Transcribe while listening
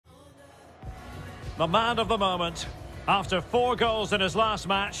The man of the moment. After 4 goals in his last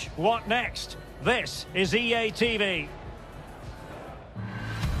match, what next? This is EA TV.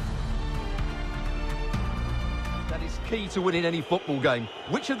 That is key to winning any football game.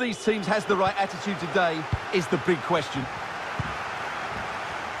 Which of these teams has the right attitude today is the big question.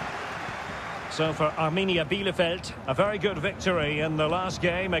 So for Arminia Bielefeld, a very good victory in the last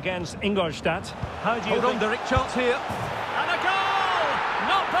game against Ingolstadt. How do you Hold on, Derek, chance here. And a goal!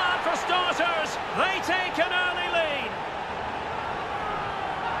 Not bad for starters. They take an early lead.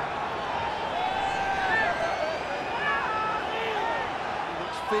 He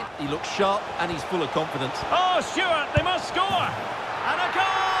looks fit, he looks sharp, and he's full of confidence. Oh, Stuart, they must score. And a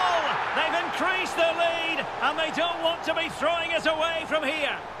goal! They've increased their lead, and they don't want to be throwing it away from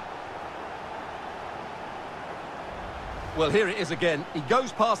here. Well, here it is again. He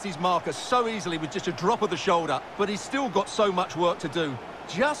goes past his marker so easily with just a drop of the shoulder, but he's still got so much work to do.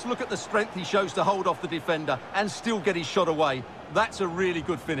 Just look at the strength he shows to hold off the defender and still get his shot away. That's a really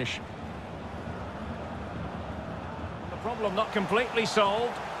good finish. The problem not completely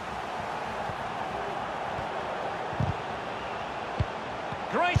solved.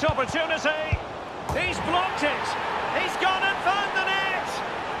 Great opportunity. He's blocked it. He's gone and found the net.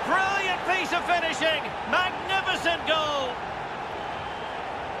 Brilliant piece of finishing. Magnificent goal.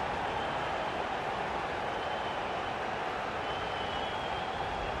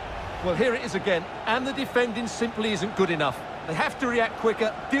 Well, here it is again, and the defending simply isn't good enough. They have to react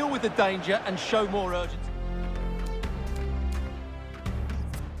quicker, deal with the danger, and show more urgency.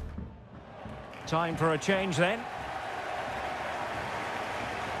 Time for a change then.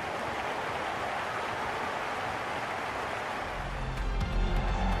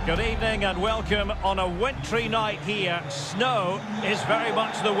 Good evening and welcome on a wintry night here. Snow is very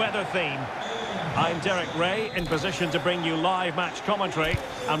much the weather theme. I'm Derek Ray, in position to bring you live match commentary,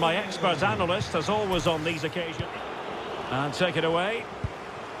 and my expert analyst, as always on these occasions. And take it away.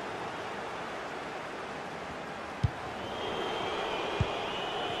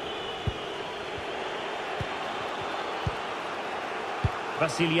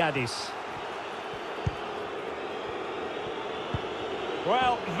 Vasiliadis.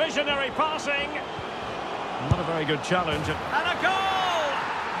 Well, visionary passing. Not a very good challenge. And a goal!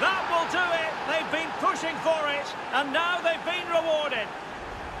 That will do it. They've been pushing for it, and now they've been rewarded.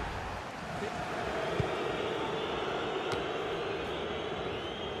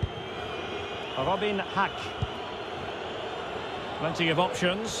 Robin Hack. Plenty of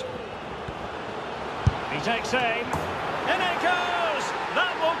options. He takes aim. In it goes!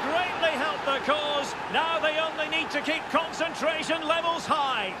 That will greatly help the cause. Now they only need to keep concentration levels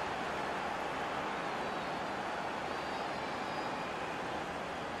high.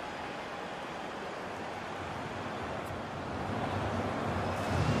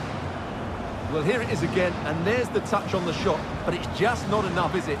 Well, here it is again, and there's the touch on the shot, but it's just not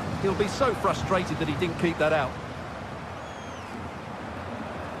enough, is it? He'll be so frustrated that he didn't keep that out.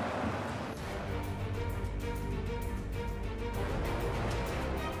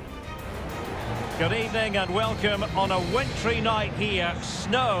 Good evening and welcome on a wintry night here.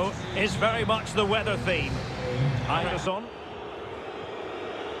 Snow is very much the weather theme. Anderson.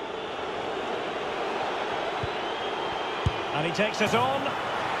 And he takes it on.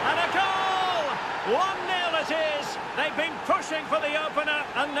 And a goal! 1-0 it is. They've been pushing for the opener,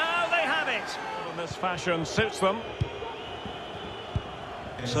 and now they have it. And this fashion suits them.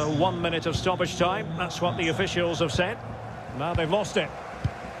 So 1 minute of stoppage time. That's what the officials have said. Now they've lost it.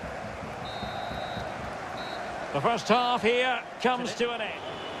 The first half here comes to an end.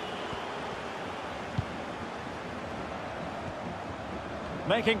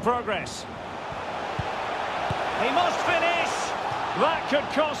 Making progress. He must finish. That could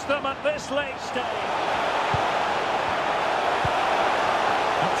cost them at this late stage.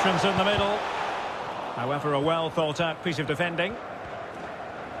 Options in the middle. However, a well thought out piece of defending.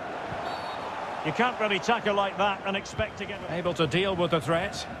 You can't really tackle like that and expect to get able to deal with the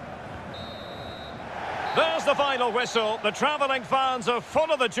threat. There's the final whistle. The travelling fans are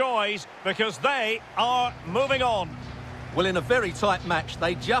full of the joys because they are moving on. Well, in a very tight match,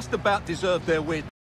 they just about deserved their win.